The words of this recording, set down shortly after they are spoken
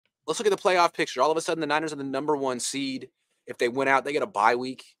let's look at the playoff picture. All of a sudden, the Niners are the number 1 seed. If they win out, they get a bye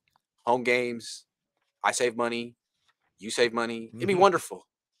week, home games. I save money. You save money. It'd be wonderful.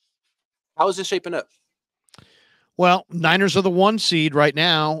 How is this shaping up? Well, Niners are the 1 seed right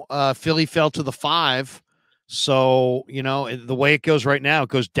now. Philly fell to the 5. So, the way it goes right now, it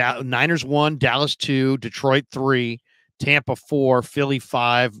goes down. Niners 1, Dallas 2, Detroit 3, Tampa 4, Philly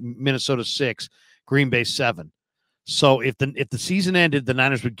 5, Minnesota 6, Green Bay 7. So if the season ended, the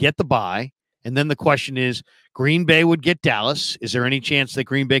Niners would get the bye. And then the question is, Green Bay would get Dallas. Is there any chance that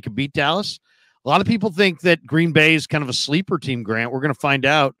Green Bay could beat Dallas? A lot of people think that Green Bay is kind of a sleeper team, Grant. We're going to find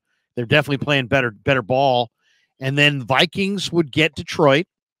out. They're definitely playing better ball. And then Vikings would get Detroit.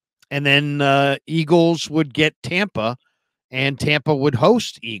 And then Eagles would get Tampa, and Tampa would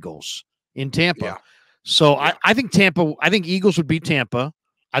host Eagles in Tampa. Yeah. So yeah. I think Eagles would beat Tampa.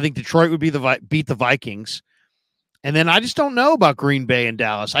 I think Detroit would beat the Vikings. And then I just don't know about Green Bay and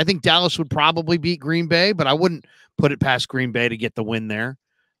Dallas. I think Dallas would probably beat Green Bay, but I wouldn't put it past Green Bay to get the win there.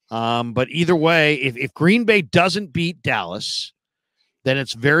 But either way, if Green Bay doesn't beat Dallas, then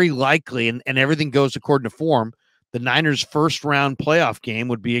it's very likely, and everything goes according to form, the Niners' first-round playoff game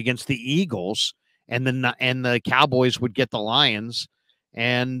would be against the Eagles, and the Cowboys would get the Lions,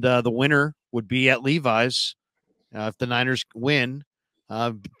 and the winner would be at Levi's if the Niners win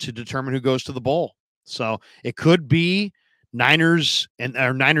to determine who goes to the bowl. So it could be Niners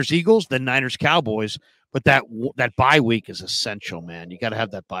Eagles, then Niners Cowboys, but that bye week is essential, man. You got to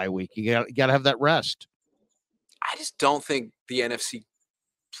have that bye week. You got to have that rest. I just don't think the NFC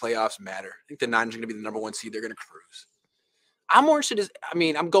playoffs matter. I think the Niners are going to be the number 1 seed. They're going to cruise. I'm more interested.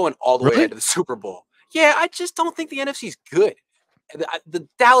 I'm going all the way ahead to the Super Bowl. Yeah, I just don't think the NFC is good. The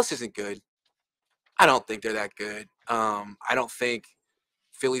Dallas isn't good. I don't think they're that good. I don't think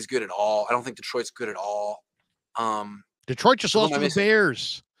Philly's good at all. I don't think Detroit's good at all. Detroit just lost to the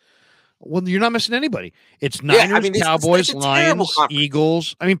Bears. Well, you're not missing anybody. It's Niners, Cowboys, Lions,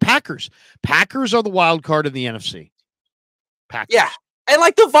 Eagles. Packers. Packers are the wild card in the NFC. Packers. Yeah. And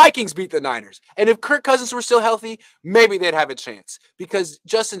the Vikings beat the Niners. And if Kirk Cousins were still healthy, maybe they'd have a chance. Because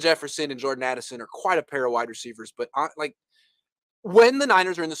Justin Jefferson and Jordan Addison are quite a pair of wide receivers. But when the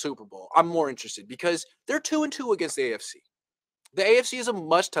Niners are in the Super Bowl, I'm more interested because they're 2-2 against the AFC. The AFC is a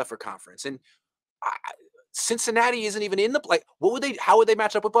much tougher conference. And Cincinnati isn't even in the how would they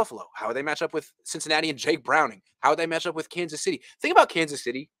match up with Buffalo? How would they match up with Cincinnati and Jake Browning? How would they match up with Kansas City? Think about Kansas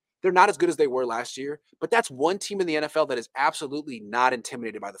City. They're not as good as they were last year, but that's one team in the NFL that is absolutely not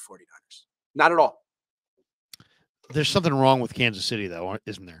intimidated by the 49ers. Not at all. There's something wrong with Kansas City, though,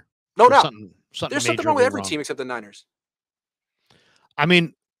 isn't there? No doubt. There's something wrong with every team except the Niners.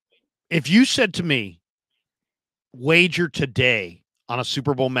 If you said to me, wager today on a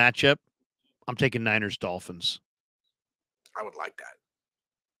Super Bowl matchup, I'm taking Niners-Dolphins. I would like that.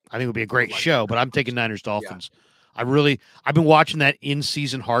 I think it would be a great show, but I'm taking Niners-Dolphins. Yeah. I've been watching that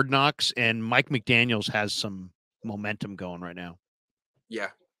in-season Hard Knocks, and Mike McDaniels has some momentum going right now. Yeah.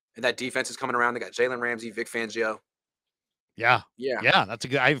 And that defense is coming around. They got Jalen Ramsey, Vic Fangio. Yeah. That's a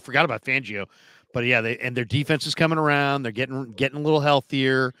good. I forgot about Fangio, but yeah, their defense is coming around. They're getting a little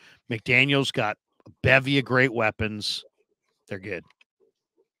healthier. McDaniels got a bevy of great weapons. They're good.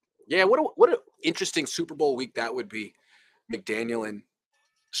 Yeah. What an interesting Super Bowl week that would be. McDaniel and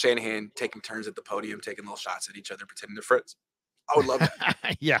Shanahan taking turns at the podium, taking little shots at each other, pretending they're friends. I would love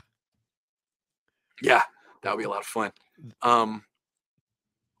that. Yeah. Yeah. That would be a lot of fun.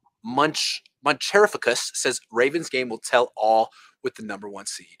 Muncherificus says Ravens game will tell all with the number 1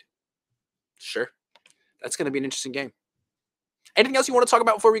 seed. Sure. That's going to be an interesting game. Anything else you want to talk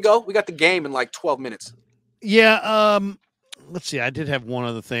about before we go? We got the game in 12 minutes. Yeah. Let's see. I did have one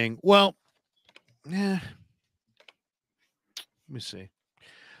other thing. Well, yeah. Let me see.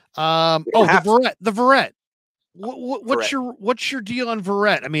 The Verrett. What's your deal on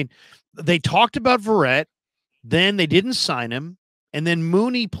Verrett? They talked about Verrett, then they didn't sign him, and then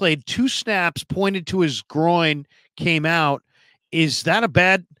Mooney played 2 snaps, pointed to his groin, came out. Is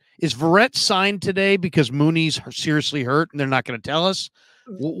Verrett signed today because Mooney's seriously hurt and they're not going to tell us?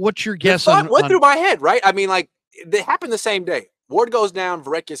 What's your guess on? Went through my head, right? They happened the same day. Ward goes down,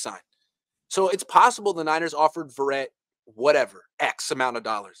 Verrett gets signed. So it's possible the Niners offered Verrett whatever, X amount of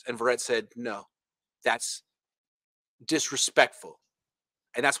dollars. And Verrett said, no, that's disrespectful.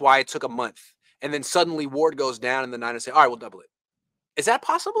 And that's why it took a month. And then suddenly Ward goes down and the Niners say, all right, we'll double it. Is that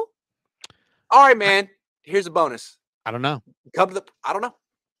possible? All right, man, here's a bonus. I don't know. I don't know.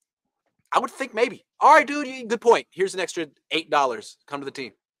 I would think maybe. All right, dude, good point. Here's an extra $8. Come to the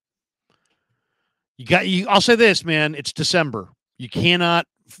team. I'll say this, man. It's December. You cannot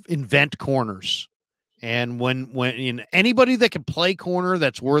invent corners. And when anybody that can play corner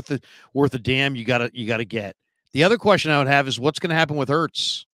that's worth a damn, you gotta get. The other question I would have is what's going to happen with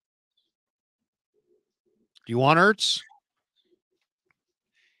Ertz? Do you want Ertz?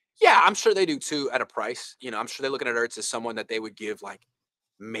 Yeah, I'm sure they do too at a price. I'm sure they're looking at Ertz as someone that they would give like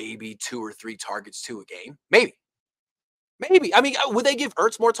maybe 2 or 3 targets to a game. Maybe. I mean, would they give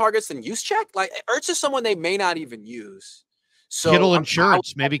Ertz more targets than Juszczyk? Like Ertz is someone they may not even use. So Kittle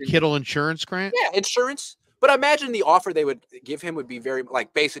insurance, maybe Kittle insurance, Grant. Yeah, insurance. But I imagine the offer they would give him would be very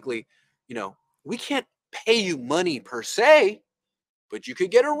like basically, we can't pay you money per se, but you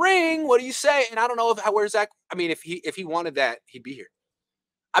could get a ring. What do you say? And I don't know where's Zach. I mean, if he wanted that, he'd be here.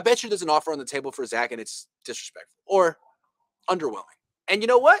 I bet you there's an offer on the table for Zach, and it's disrespectful or underwhelming. And you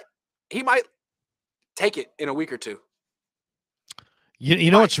know what? He might take it in a week or two. You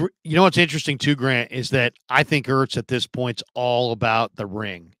know what's interesting too, Grant, is that I think Ertz at this point's all about the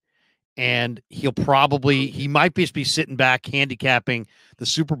ring, and he might just be sitting back handicapping the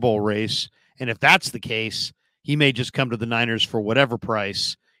Super Bowl race. And if that's the case, he may just come to the Niners for whatever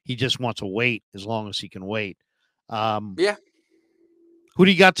price. He just wants to wait as long as he can wait. Yeah. Who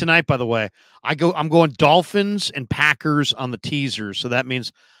do you got tonight, by the way? I'm going Dolphins and Packers on the teaser. So that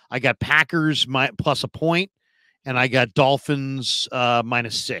means I got Packers plus a point, and I got Dolphins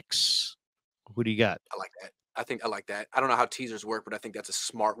 -6. Who do you got? I like that. I like that. I don't know how teasers work, but I think that's a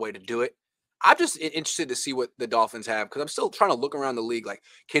smart way to do it. I'm just interested to see what the Dolphins have because I'm still trying to look around the league. Like,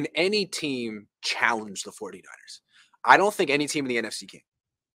 can any team challenge the 49ers? I don't think any team in the NFC can.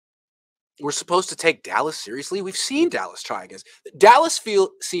 We're supposed to take Dallas seriously. We've seen Dallas try against. Dallas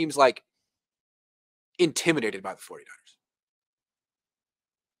seems like intimidated by the 49ers.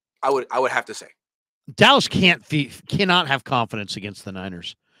 I would have to say. Dallas cannot have confidence against the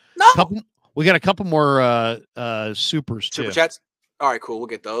Niners. No. We got a couple more supers too. Super chats. All right, cool. We'll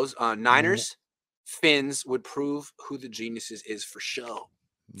get those. Niners, Finns would prove who the geniuses is for show.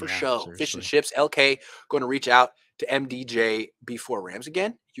 For show. Seriously. Fish and chips. LK going to reach out to MDJ before Rams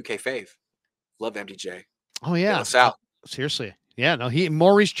again. UK fave. Love MDJ. Oh yeah. What's out? Seriously. Yeah, no,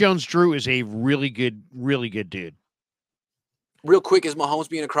 Maurice Jones-Drew is a really good dude. Real quick, is Mahomes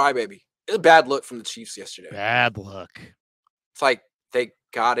being a crybaby? It's a bad look from the Chiefs yesterday. Bad look. It's like they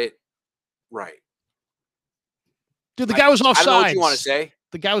got it right. Dude, the guy was offsides. I don't know what you want to say.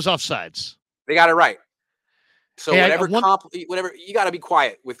 The guy was offsides. They got it right. So hey, whatever, you got to be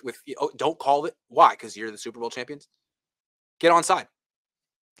quiet with don't call it. Why? Because you're the Super Bowl champions. Get onside.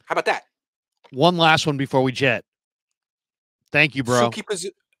 How about that? One last one before we jet. Thank you, bro. Suki Pazu.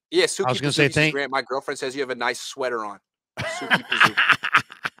 Yeah, Suki. I was going to say Grant, my girlfriend says you have a nice sweater on. Suki Pazu.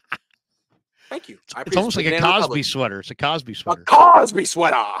 Thank you. It's almost like a Cosby sweater. It's a Cosby sweater. A Cosby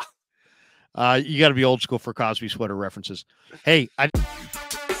sweater. You got to be old school for Cosby sweater references. Hey,